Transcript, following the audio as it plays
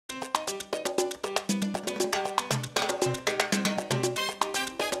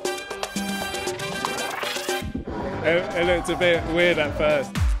It looked a bit weird at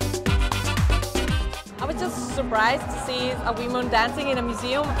first. I was just surprised to see a woman dancing in a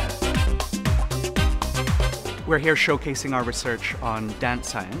museum. We're here showcasing our research on dance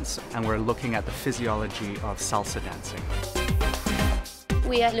science, and we're looking at the physiology of salsa dancing.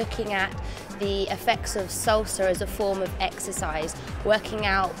 We are looking at the effects of salsa as a form of exercise, working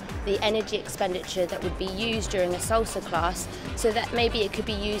out the energy expenditure that would be used during a salsa class so that maybe it could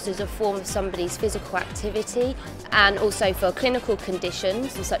be used as a form of somebody's physical activity and also for clinical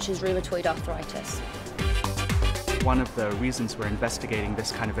conditions such as rheumatoid arthritis. One of the reasons we're investigating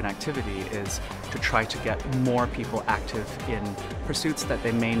this kind of an activity is to try to get more people active in pursuits that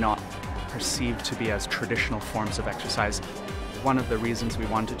they may not perceive to be as traditional forms of exercise. One of the reasons we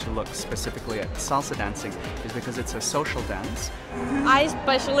wanted to look specifically at salsa dancing is because it's a social dance. I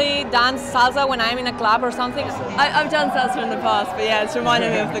especially dance salsa when I'm in a club or something. I've done salsa in the past, but yeah, it's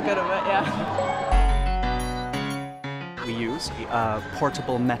reminded me of the good of it, yeah. We use a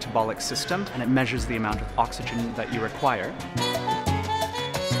portable metabolic system, and it measures the amount of oxygen that you require.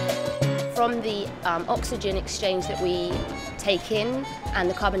 From the oxygen exchange that we take in and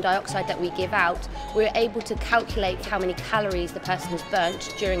the carbon dioxide that we give out, we're able to calculate how many calories the person has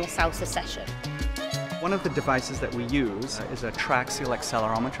burnt during a salsa session. One of the devices that we use is a traxial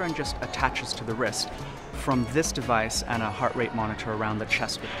accelerometer and just attaches to the wrist. From this device and a heart rate monitor around the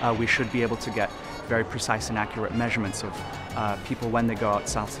chest, we should be able to get very precise and accurate measurements of people when they go out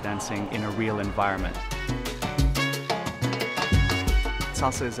salsa dancing in a real environment.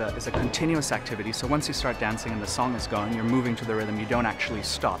 Salsa is a continuous activity, so once you start dancing and the song is going, you're moving to the rhythm, you don't actually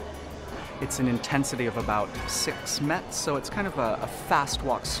stop. It's an intensity of about 6 mets, so it's kind of a fast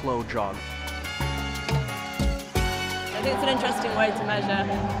walk, slow jog. I think it's an interesting way to measure,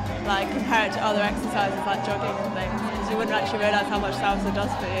 like compare it to other exercises like jogging and things, because you wouldn't actually realise how much salsa does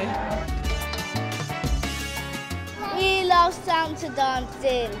for you. We love salsa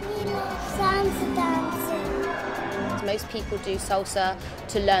dancing. We love salsa dancing. Most people do salsa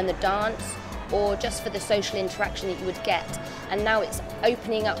to learn the dance or just for the social interaction that you would get. And now it's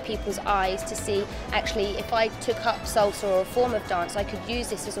opening up people's eyes to see, actually, if I took up salsa or a form of dance, I could use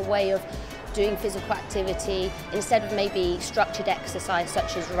this as a way of doing physical activity instead of maybe structured exercise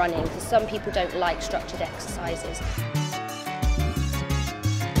such as running, because some people don't like structured exercises.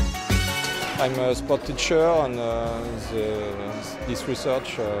 I'm a sport teacher, and this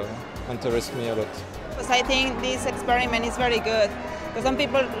research interests me a lot. Because I think this experiment is very good. Because some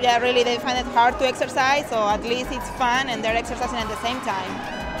people, yeah, really they find it hard to exercise, so at least it's fun and they're exercising at the same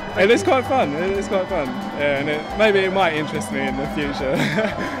time. It is quite fun. It is quite fun. Yeah, and maybe it might interest me in the future.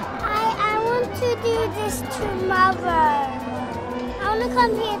 I want to do this tomorrow. I want to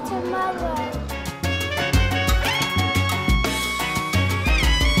come here tomorrow.